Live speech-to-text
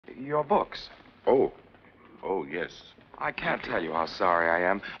your books. Oh. Oh, yes. I can't tell you how sorry I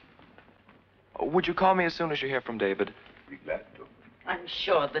am. Would you call me as soon as you hear from David? Be glad to. I'm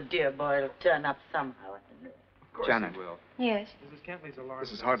sure the dear boy will turn up somehow. Of course Janet. he will. Yes. Mrs. Kentley's alarm.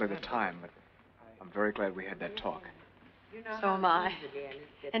 This is hardly the time, but I'm very glad we had that talk. So am I.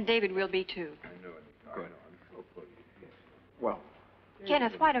 And David will be, too. I know it. Good. I'm so pleased. Well,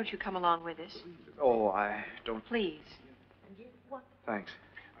 Kenneth, why don't you come along with us? oh, I don't... Please. Thanks.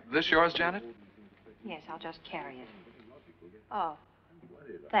 This yours, Janet? Yes, I'll just carry it. Oh,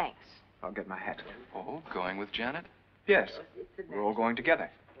 thanks. I'll get my hat. Oh, going with Janet? Yes. We're all going together.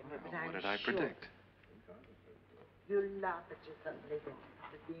 Well, what did I predict? You laugh at yourself, David,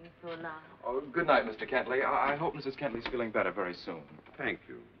 for being so loud. Oh, good night, Mr. Kentley. I hope Mrs. Kentley's feeling better very soon. Thank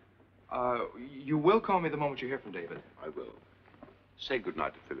you. You will call me the moment you hear from David. I will. Say good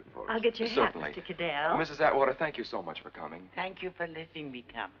night to Philip for us. I'll get your Certainly. hat, Mr. Cadell. Mrs. Atwater, thank you so much for coming. Thank you for letting me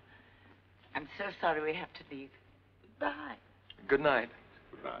come. I'm so sorry we have to leave. Goodbye. Good night.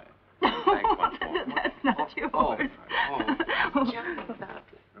 Good night. Thanks once more. That's not yours. John, about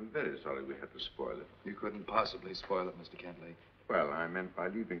it. I'm very sorry we had to spoil it. You couldn't possibly spoil it, Mr. Kentley. Well, I meant by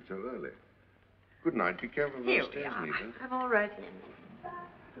leaving so early. Good night. Be careful of Here those we stairs, are. Nita. I'm all right.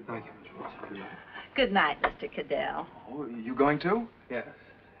 Thank you, Mr. Watson. Good night. Good night, Mr. Cadell. Oh, you going too? Yes.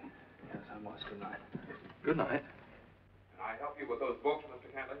 Yes, I must. Good night. Good night. Can I help you with those books, Mr.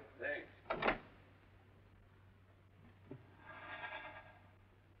 Kentley? Thanks.